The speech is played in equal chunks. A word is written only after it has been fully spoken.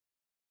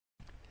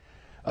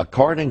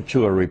According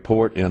to a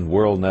report in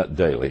WorldNet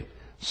Daily,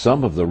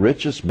 some of the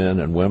richest men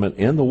and women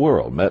in the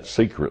world met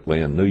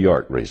secretly in New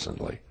York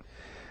recently.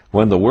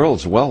 When the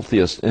world's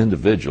wealthiest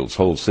individuals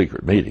hold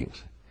secret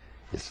meetings,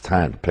 it's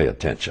time to pay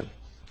attention.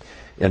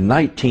 In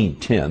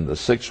 1910, the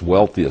 6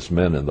 wealthiest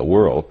men in the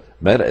world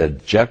met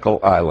at Jekyll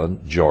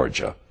Island,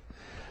 Georgia.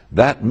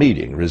 That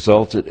meeting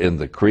resulted in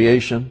the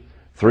creation,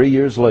 3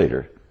 years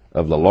later,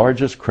 of the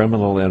largest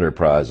criminal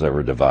enterprise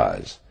ever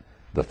devised,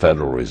 the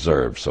Federal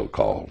Reserve,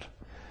 so-called.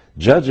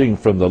 Judging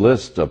from the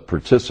list of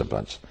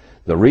participants,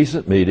 the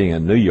recent meeting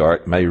in New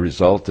York may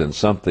result in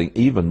something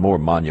even more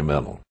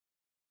monumental.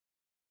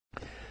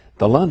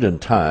 The London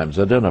Times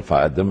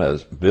identified them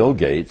as Bill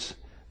Gates,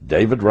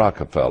 David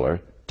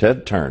Rockefeller,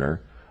 Ted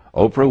Turner,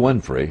 Oprah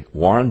Winfrey,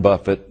 Warren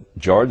Buffett,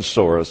 George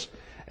Soros,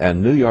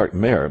 and New York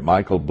Mayor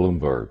Michael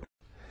Bloomberg.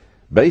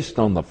 Based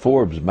on the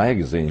Forbes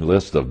magazine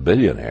list of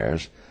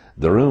billionaires,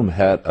 the room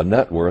had a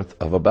net worth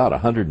of about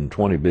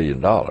 $120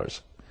 billion.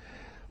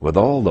 With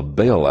all the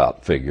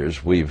bailout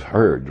figures we've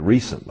heard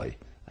recently,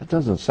 that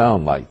doesn't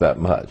sound like that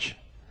much.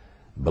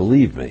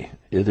 Believe me,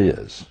 it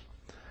is.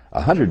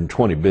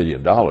 $120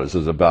 billion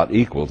is about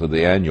equal to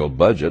the annual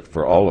budget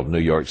for all of New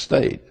York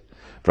State,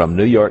 from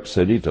New York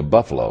City to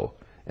Buffalo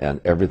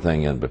and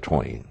everything in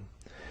between.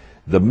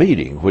 The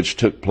meeting, which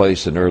took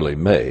place in early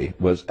May,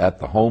 was at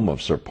the home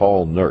of Sir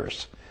Paul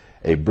Nurse,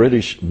 a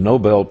British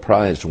Nobel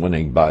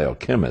Prize-winning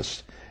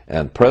biochemist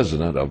and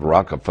president of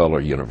Rockefeller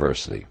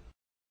University.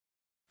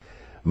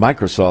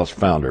 Microsoft's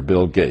founder,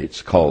 Bill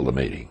Gates, called the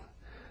meeting.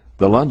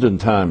 The London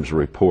Times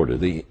reported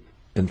the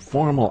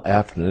informal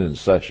afternoon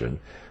session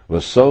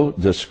was so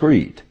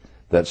discreet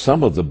that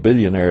some of the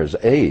billionaires'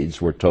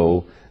 aides were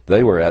told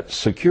they were at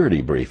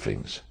security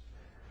briefings.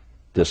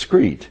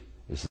 Discreet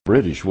is the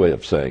British way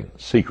of saying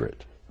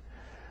secret.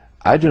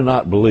 I do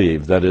not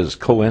believe that it is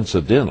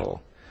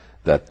coincidental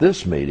that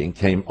this meeting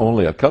came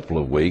only a couple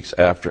of weeks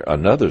after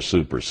another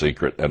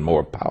super-secret and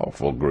more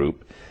powerful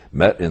group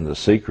met in the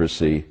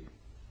secrecy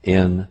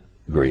in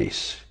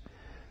Greece,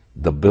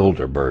 the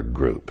Bilderberg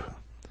Group.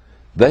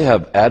 They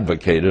have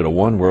advocated a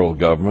one-world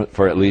government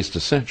for at least a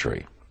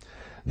century.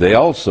 They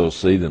also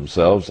see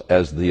themselves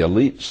as the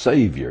elite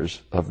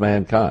saviors of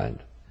mankind.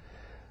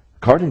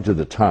 According to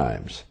the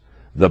Times,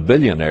 the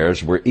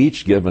billionaires were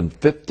each given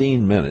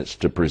 15 minutes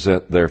to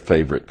present their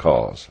favorite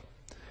cause.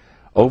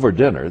 Over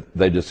dinner,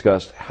 they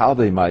discussed how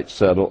they might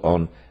settle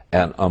on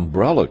an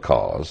umbrella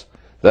cause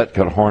that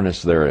could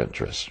harness their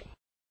interests.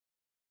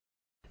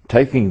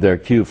 Taking their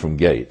cue from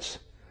Gates,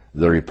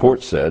 the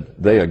report said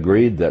they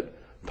agreed that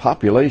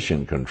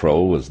population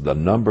control was the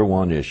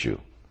 #1 issue.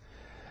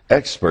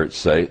 Experts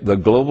say the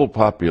global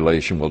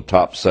population will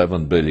top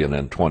 7 billion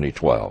in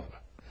 2012.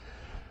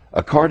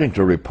 According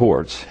to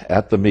reports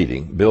at the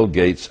meeting, Bill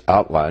Gates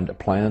outlined a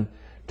plan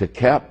to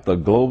cap the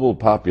global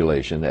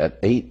population at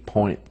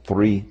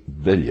 8.3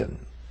 billion.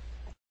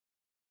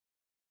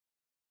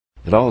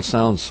 It all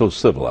sounds so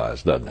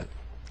civilized, doesn't it?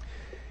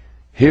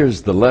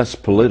 Here's the less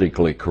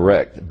politically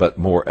correct but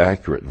more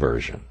accurate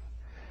version.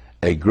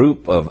 A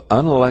group of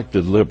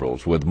unelected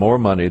liberals with more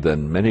money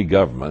than many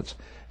governments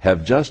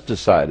have just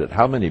decided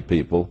how many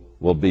people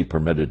will be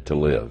permitted to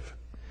live.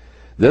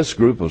 This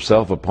group of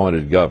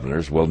self-appointed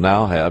governors will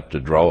now have to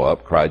draw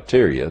up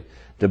criteria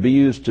to be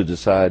used to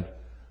decide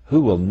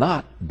who will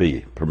not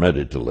be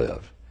permitted to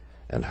live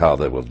and how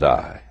they will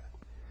die.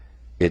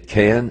 It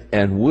can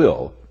and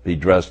will be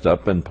dressed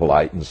up in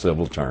polite and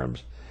civil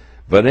terms,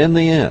 but in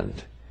the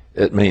end,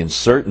 it means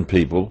certain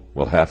people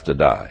will have to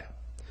die.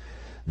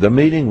 The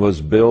meeting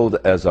was billed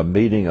as a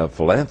meeting of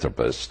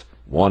philanthropists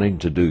wanting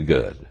to do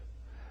good.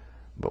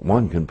 But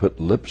one can put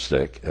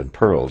lipstick and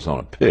pearls on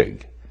a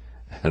pig,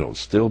 and it'll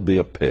still be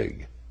a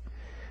pig.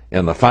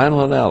 In the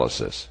final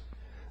analysis,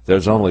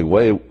 there's only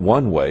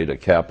one way to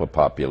cap a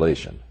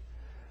population,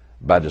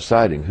 by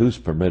deciding who's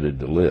permitted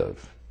to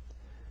live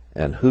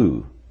and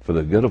who, for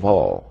the good of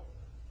all,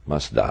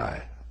 must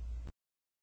die.